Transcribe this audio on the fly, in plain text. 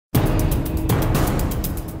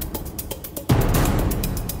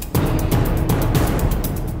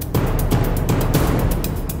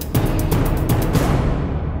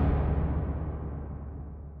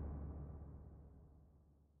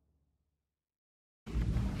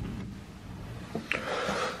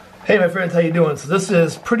Hey my friends, how you doing? So this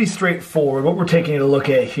is pretty straightforward. What we're taking a look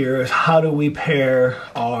at here is how do we pair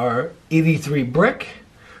our EV3 brick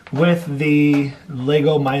with the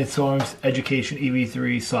LEGO Mindstorms Education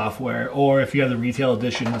EV3 software, or if you have the retail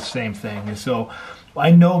edition, the same thing. And so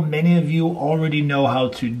I know many of you already know how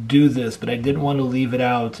to do this, but I didn't want to leave it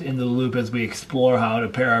out in the loop as we explore how to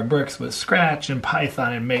pair our bricks with Scratch and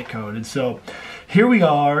Python and MakeCode. And so here we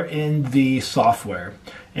are in the software.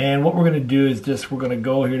 And what we're going to do is we're going to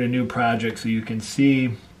go here to new project so you can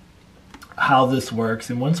see how this works.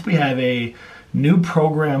 And once we have a new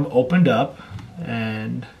program opened up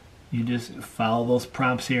and you just follow those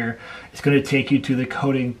prompts here, it's going to take you to the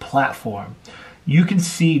coding platform. You can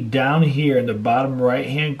see down here in the bottom right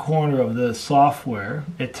hand corner of the software,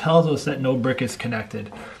 it tells us that no brick is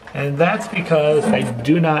connected. And that's because I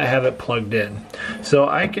do not have it plugged in. So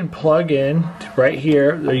I can plug in right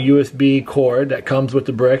here the USB cord that comes with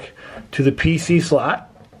the brick to the PC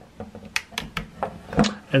slot.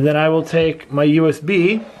 And then I will take my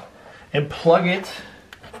USB and plug it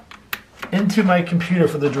into my computer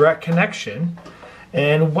for the direct connection.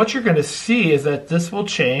 And what you're going to see is that this will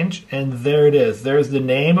change, and there it is. There's the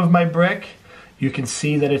name of my brick. You can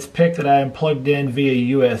see that it's picked that I am plugged in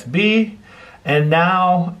via USB. And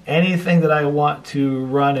now anything that I want to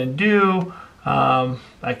run and do,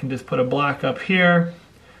 I can just put a block up here.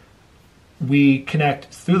 We connect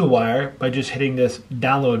through the wire by just hitting this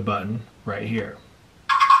download button right here.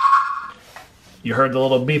 You heard the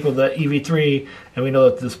little beep of the EV3, and we know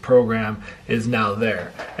that this program is now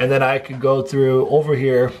there. And then I could go through over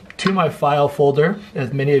here to my file folder,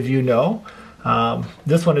 as many of you know.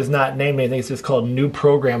 This one is not named anything, it's just called New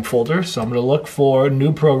Program Folder. So I'm going to look for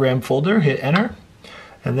New Program Folder, hit Enter.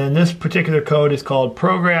 And then this particular code is called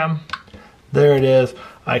Program. There it is.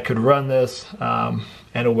 I could run this, and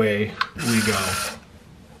away we go.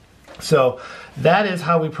 So that is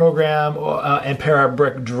how we program and pair our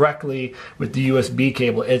brick directly with the USB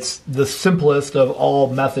cable. It's the simplest of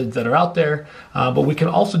all methods that are out there, but we can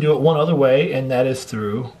also do it one other way, and that is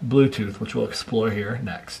through Bluetooth, which we'll explore here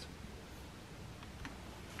next.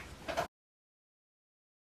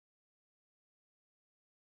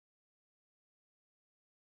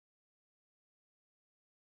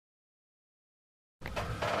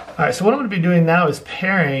 Alright, so what I'm going to be doing now is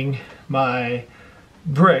pairing my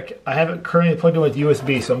brick. I have it currently plugged in with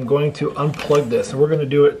USB, so I'm going to unplug this, and we're going to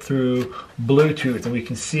do it through Bluetooth, and we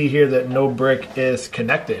can see here that no brick is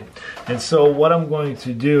connected. And so what I'm going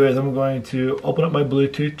to do is I'm going to open up my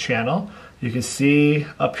Bluetooth channel. You can see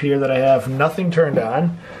up here that I have nothing turned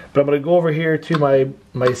on, but I'm going to go over here to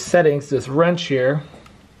my settings, this wrench here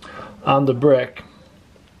on the brick.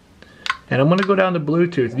 And I'm going to go down to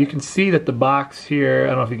Bluetooth. You can see that the box here, I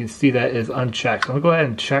don't know if you can see that, is unchecked. So I'm going to go ahead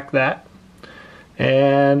and check that.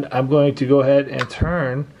 And I'm going to go ahead and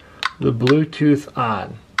turn the Bluetooth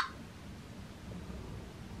on.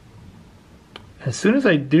 As soon as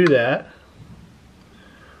I do that,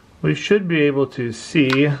 we should be able to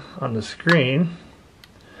see on the screen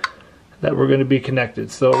that we're going to be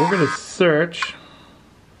connected. So we're going to search .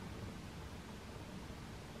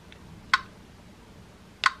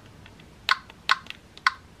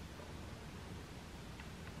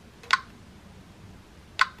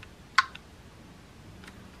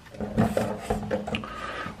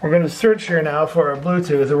 We're going to search here now for our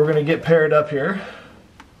Bluetooth, and we're going to get paired up here.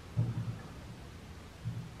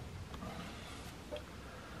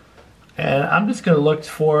 And I'm just going to look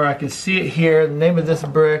for, I can see it here, the name of this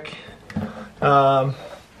brick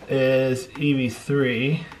is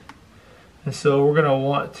EV3. And so we're going to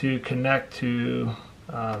want to connect to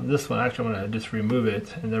this one. Actually, I'm going to just remove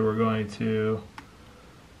it, and then we're going to,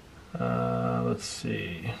 let's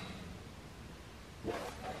see.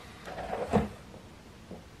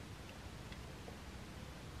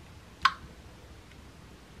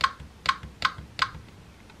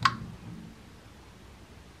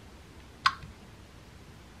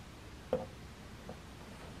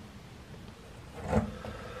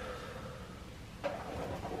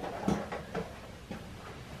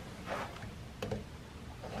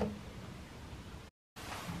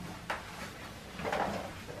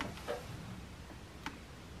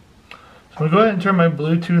 I'm going to go ahead and turn my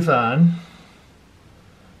Bluetooth on,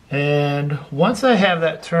 and once I have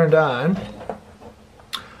that turned on,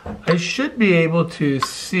 I should be able to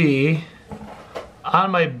see on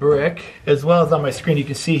my brick as well as on my screen. You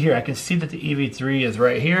can see here, I can see that the EV3 is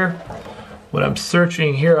right here. When I'm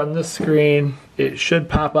searching here on this screen, it should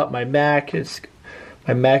pop up my Mac.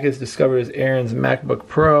 My Mac is discovered as Aaron's MacBook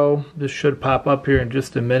Pro. This should pop up here in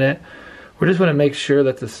just a minute. We just want to make sure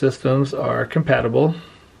that the systems are compatible.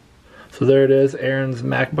 So there it is, Aaron's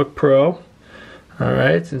MacBook Pro. All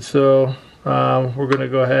right, and so we're going to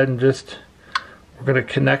go ahead and we're going to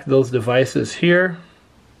connect those devices here.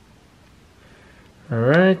 All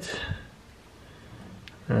right,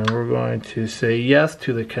 and we're going to say yes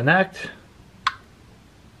to the connect.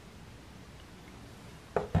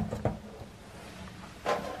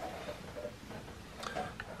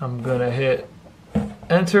 I'm going to hit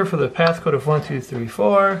enter for the passcode of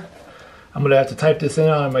 1234. I'm going to have to type this in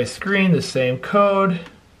on my screen, the same code.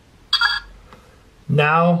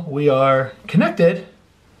 Now we are connected.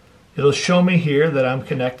 It'll show me here that I'm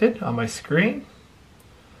connected on my screen.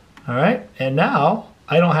 All right, and now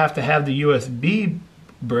I don't have to have the USB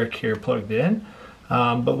brick here plugged in,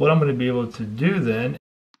 but what I'm going to be able to do then,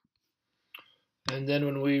 and then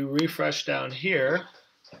when we refresh down here,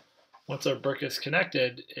 once our brick is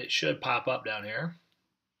connected, it should pop up down here.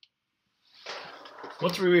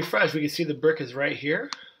 Once we refresh, we can see the brick is right here.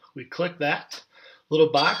 We click that little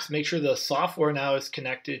box, make sure the software now is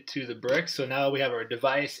connected to the brick. So now we have our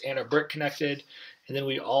device and our brick connected, and then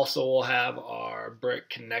we also will have our brick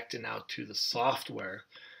connected now to the software.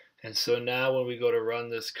 And so now when we go to run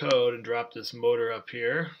this code and drop this motor up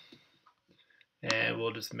here, and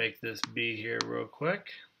we'll just make this be here real quick.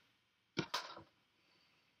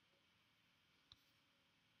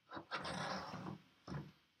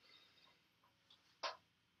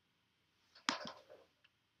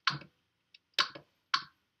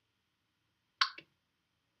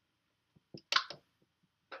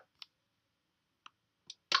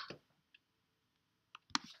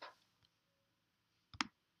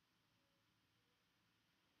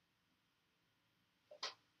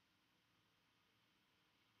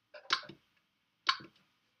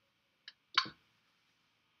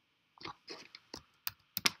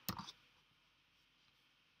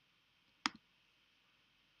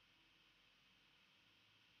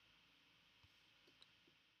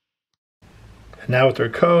 Now with our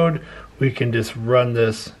code, we can just run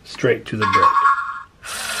this straight to the brick.